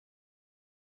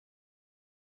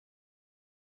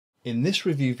In this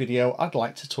review video, I'd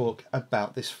like to talk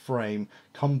about this frame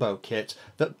combo kit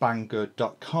that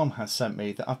Banggood.com has sent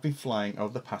me that I've been flying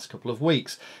over the past couple of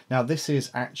weeks. Now this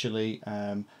is actually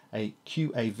a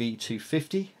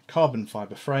QAV250 carbon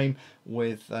fibre frame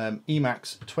with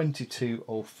Emax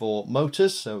 2204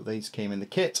 motors, so these came in the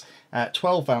kit,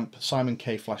 12 amp Simon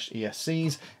K Flash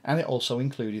ESCs, and it also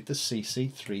included the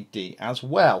CC3D as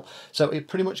well. So it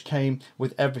pretty much came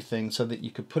with everything so that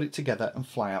you could put it together and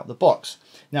fly out the box.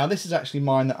 Now this is actually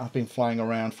mine that I've been flying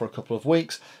around for a couple of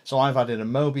weeks, so I've added a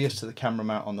Mobius to the camera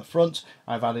mount on the front,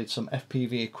 I've added some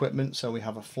FPV equipment, so we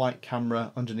have a flight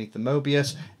camera underneath the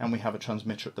Mobius and we have a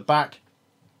transmitter at the back.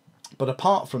 But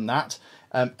apart from that,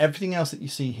 everything else that you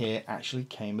see here actually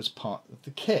came as part of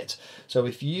the kit. So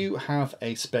if you have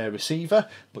a spare receiver,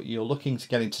 but you're looking to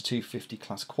get into 250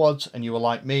 class quads and you are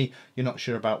like me, you're not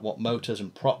sure about what motors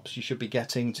and props you should be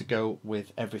getting to go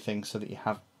with everything so that you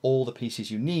have all the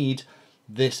pieces you need,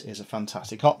 this is a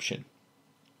fantastic option.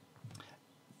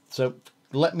 So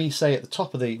let me say at the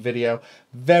top of the video,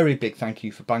 very big thank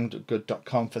you for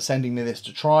Banggood.com for sending me this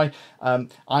to try.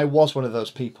 I was one of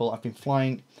those people. I've been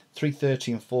flying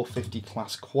 330 and 450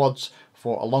 class quads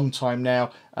for a long time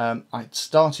now. I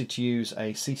started to use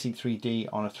a CC3D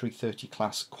on a 330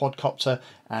 class quadcopter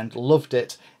and loved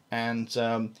it, and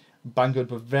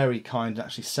Banggood were very kind and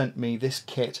actually sent me this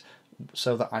kit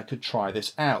so that I could try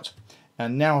this out.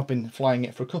 And now I've been flying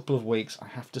it for a couple of weeks. I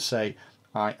have to say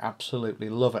I absolutely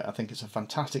love it. I think it's a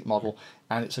fantastic model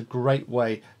and it's a great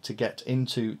way to get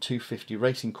into 250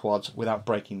 racing quads without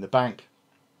breaking the bank.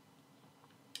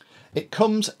 It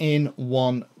comes in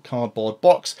one cardboard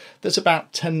box that's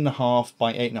about 10.5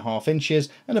 by 8.5 inches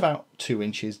and about 2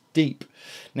 inches deep.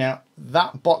 Now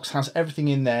that box has everything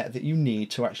in there that you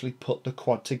need to actually put the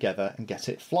quad together and get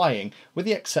it flying, with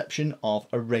the exception of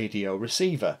a radio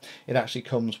receiver. It actually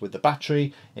comes with the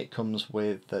battery, it comes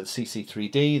with the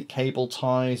CC3D, cable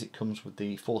ties, it comes with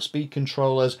the 4-speed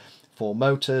controllers, 4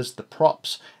 motors, the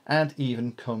props, and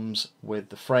even comes with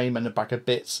the frame and a bag of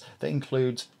bits that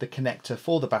includes the connector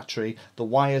for the battery, the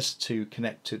wires to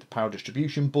connect to the power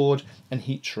distribution board, and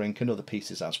heat shrink and other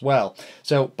pieces as well.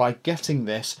 So by getting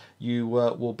this, you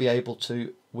will be able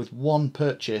to, with one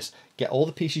purchase, get all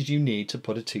the pieces you need to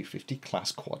put a 250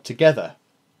 class quad together.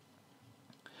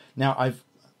 Now I've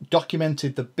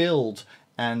documented the build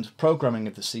and programming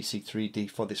of the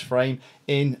CC3D for this frame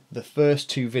in the first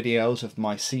 2 videos of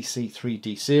my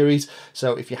CC3D series.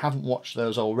 So if you haven't watched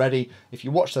those already, if you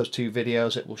watch those 2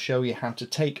 videos, it will show you how to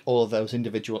take all of those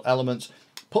individual elements,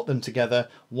 put them together,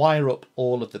 wire up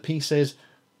all of the pieces,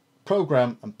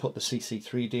 program and put the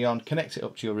CC3D on, connect it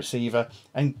up to your receiver,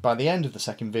 and by the end of the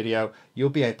second video you'll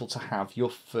be able to have your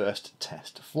first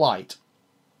test flight.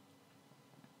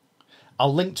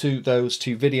 I'll link to those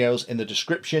 2 videos in the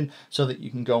description so that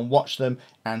you can go and watch them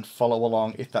and follow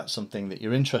along if that's something that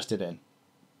you're interested in.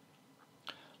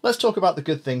 Let's talk about the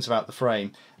good things about the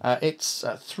frame. It's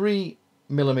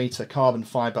 3mm carbon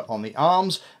fibre on the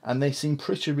arms, and they seem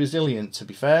pretty resilient, to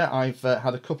be fair. I've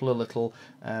had a couple of little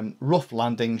rough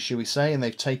landings, shall we say, and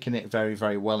they've taken it very,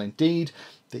 very well indeed.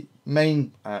 The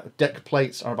main deck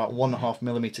plates are about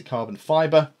 1.5mm carbon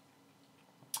fibre.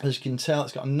 As you can tell,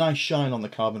 it's got a nice shine on the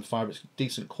carbon fibre, it's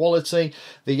decent quality.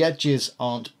 The edges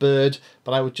aren't burred,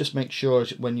 but I would just make sure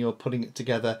when you're putting it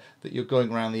together that you're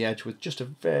going around the edge with just a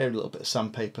very little bit of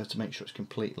sandpaper to make sure it's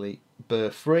completely burr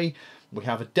free. We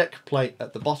have a deck plate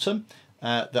at the bottom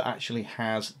that actually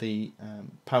has the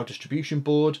power distribution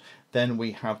board. Then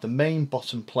we have the main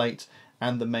bottom plate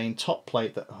and the main top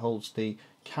plate that holds the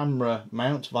camera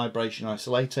mount, vibration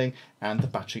isolating, and the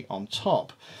battery on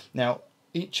top. Now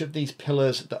each of these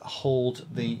pillars that hold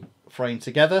the frame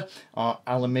together are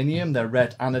aluminium, they're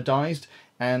red anodized,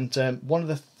 and one of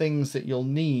the things that you'll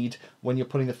need when you're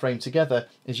putting the frame together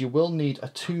is you will need a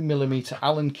 2mm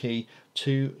Allen key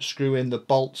to screw in the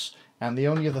bolts, and the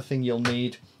only other thing you'll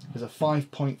need is a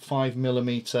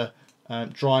 5.5mm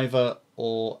driver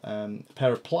or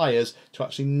pair of pliers to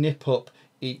actually nip up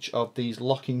each of these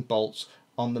locking bolts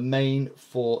on the main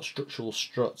 4 structural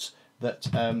struts that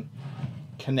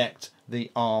connect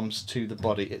the arms to the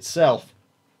body itself.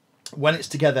 When it's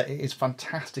together, it is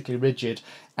fantastically rigid,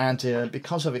 and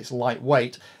because of its light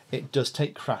weight, it does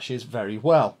take crashes very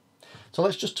well. So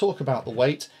let's just talk about the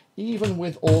weight. Even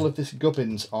with all of this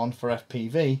gubbins on for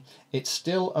FPV, it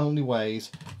still only weighs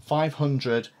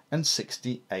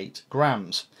 568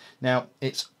 grams. Now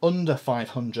it's under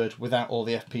 500 without all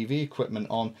the FPV equipment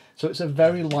on, so it's a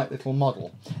very light little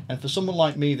model. And for someone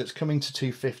like me that's coming to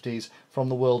 250s from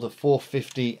the world of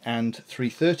 450 and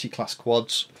 330 class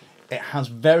quads, It has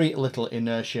very little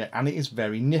inertia and it is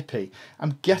very nippy.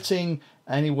 I'm getting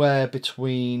anywhere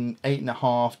between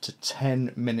 8.5 to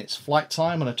 10 minutes flight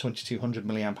time on a 2200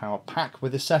 milliamp hour pack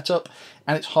with this setup,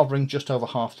 and it's hovering just over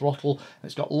half throttle, and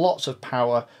it's got lots of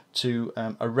power to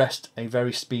arrest a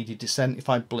very speedy descent if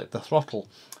I blip the throttle.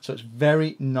 So it's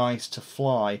very nice to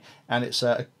fly, and it's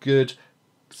a good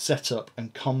setup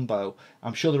and combo.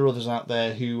 I'm sure there are others out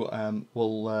there who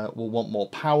will want more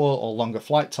power or longer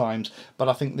flight times, but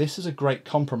I think this is a great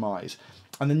compromise.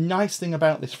 And the nice thing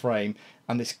about this frame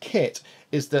and this kit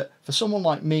is that for someone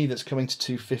like me that's coming to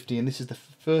 250, and this is the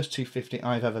first 250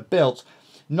 I've ever built,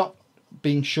 not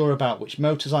being sure about which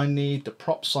motors I need, the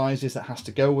prop sizes that has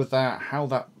to go with that, how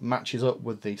that matches up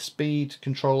with the speed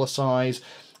controller size,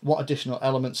 what additional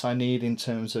elements I need in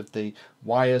terms of the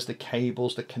wires, the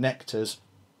cables, the connectors.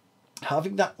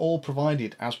 Having that all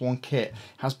provided as one kit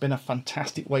has been a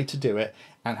fantastic way to do it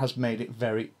and has made it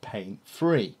very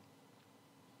pain-free.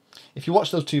 If you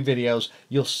watch those two videos,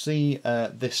 you'll see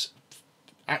this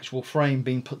actual frame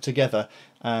being put together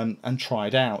and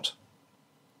tried out.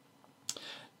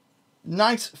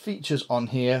 Nice features on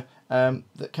here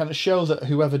that kind of show that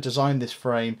whoever designed this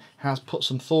frame has put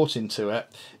some thought into it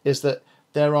is that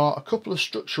there are a couple of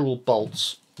structural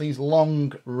bolts, these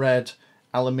long red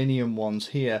aluminium ones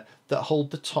here, that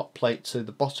hold the top plate to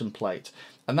the bottom plate,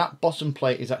 and that bottom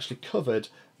plate is actually covered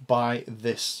by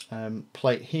this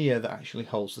plate here that actually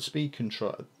holds the speed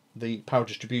control, the power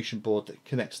distribution board that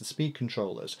connects the speed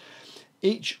controllers.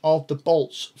 Each of the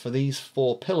bolts for these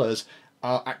four pillars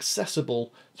are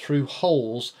accessible through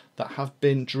holes that have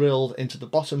been drilled into the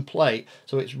bottom plate,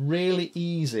 so it's really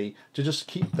easy to just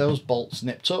keep those bolts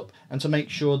nipped up and to make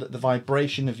sure that the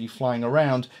vibration of you flying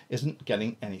around isn't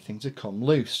getting anything to come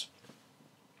loose.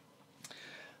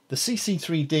 The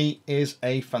CC3D is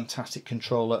a fantastic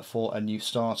controller for a new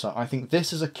starter. I think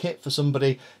this is a kit for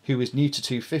somebody who is new to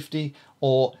 250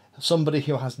 or somebody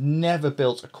who has never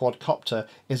built a quadcopter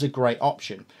is a great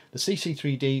option. The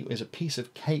CC3D is a piece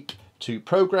of cake to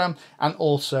program and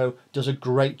also does a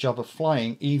great job of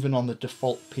flying even on the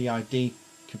default PID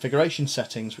configuration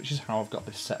settings, which is how I've got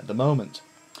this set at the moment.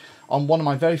 On one of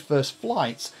my very first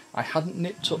flights, I hadn't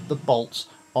nipped up the bolts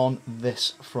on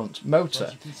this front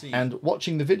motor, and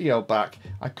watching the video back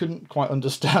I couldn't quite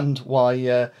understand why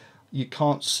you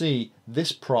can't see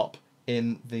this prop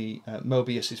in the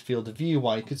Mobius's field of view,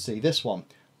 why you could see this one.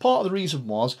 Part of the reason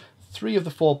was 3 of the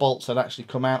 4 bolts had actually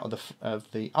come out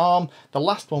of the arm. The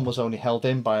last one was only held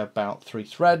in by about 3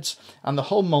 threads, and the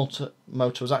whole motor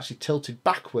was actually tilted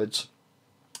backwards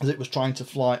as it was trying to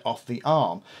fly off the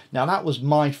arm. Now that was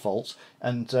my fault,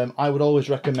 and I would always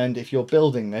recommend, if you're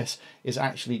building this, is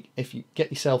actually if you get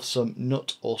yourself some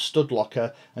nut or stud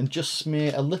locker and just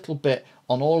smear a little bit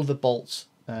on all of the bolts,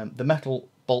 the metal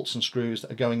bolts and screws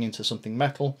that are going into something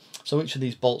metal. So each of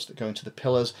these bolts that go into the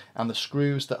pillars and the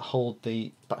screws that hold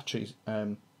the battery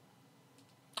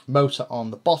motor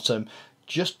on the bottom,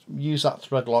 just use that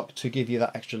thread lock to give you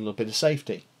that extra little bit of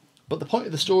safety. But the point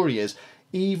of the story is,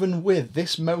 even with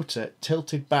this motor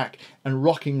tilted back and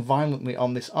rocking violently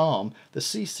on this arm, the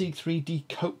CC3D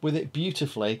coped with it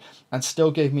beautifully and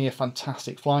still gave me a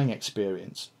fantastic flying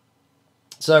experience.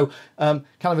 So kind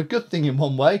of a good thing in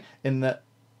one way, in that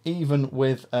even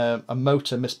with a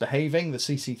motor misbehaving, the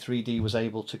CC3D was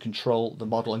able to control the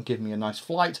model and give me a nice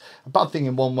flight. A bad thing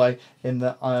in one way, in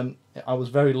that I was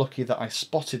very lucky that I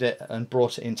spotted it and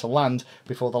brought it into land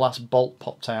before the last bolt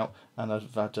popped out and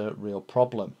I've had a real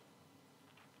problem.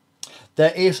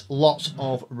 There is lots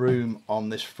of room on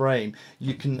this frame.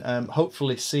 You can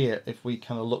hopefully see it if we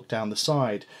kind of look down the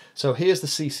side. So here's the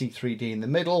CC3D in the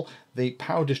middle, the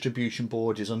power distribution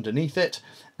board is underneath it,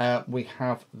 we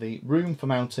have the room for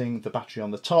mounting the battery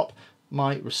on the top.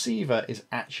 My receiver is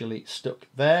actually stuck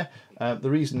there. The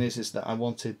reason is that I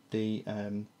wanted the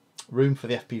room for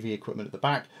the FPV equipment at the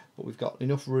back, but we've got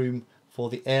enough room for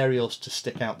the aerials to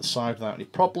stick out the side without any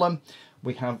problem.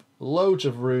 We have loads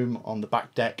of room on the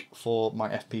back deck for my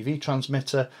FPV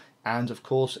transmitter, and of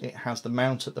course it has the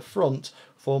mount at the front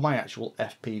for my actual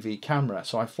FPV camera.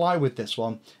 So I fly with this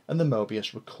one and the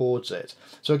Mobius records it.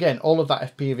 So again, all of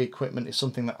that FPV equipment is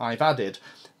something that I've added,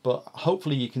 but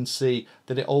hopefully you can see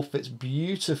that it all fits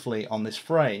beautifully on this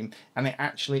frame, and it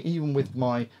actually, even with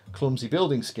my clumsy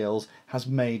building skills, has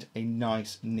made a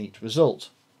nice, neat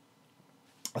result.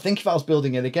 I think if I was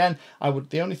building it again,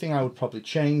 the only thing I would probably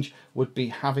change would be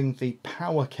having the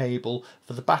power cable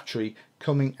for the battery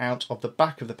coming out of the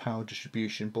back of the power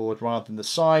distribution board rather than the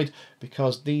side,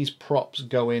 because these props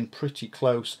go in pretty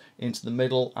close into the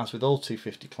middle, as with all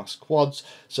 250 class quads.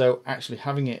 So actually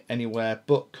having it anywhere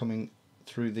but coming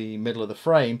through the middle of the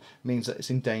frame means that it's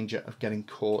in danger of getting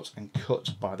caught and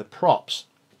cut by the props.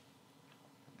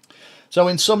 So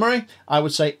in summary, I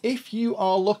would say if you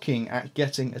are looking at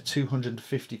getting a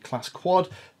 250 class quad,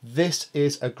 this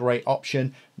is a great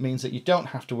option. It means that you don't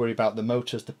have to worry about the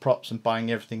motors, the props, and buying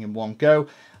everything in one go.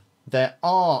 There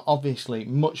are obviously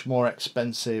much more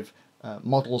expensive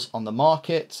models on the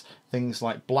market, things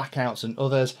like Blackouts and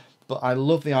others, but I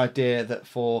love the idea that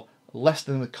for less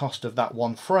than the cost of that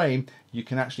one frame, you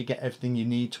can actually get everything you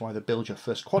need to either build your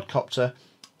first quadcopter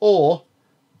or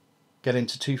get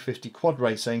into 250 quad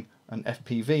racing and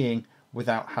FPV-ing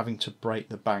without having to break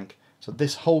the bank. So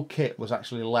this whole kit was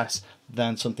actually less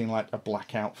than something like a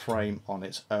Blackout frame on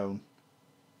its own.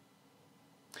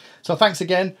 So thanks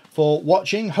again for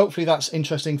watching. Hopefully that's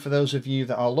interesting for those of you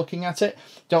that are looking at it.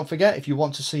 Don't forget, if you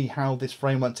want to see how this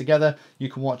frame went together, you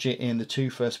can watch it in the 2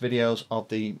 first videos of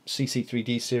the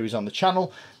CC3D series on the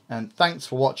channel. And thanks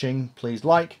for watching. Please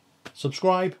like,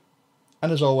 subscribe,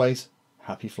 and as always,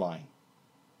 happy flying.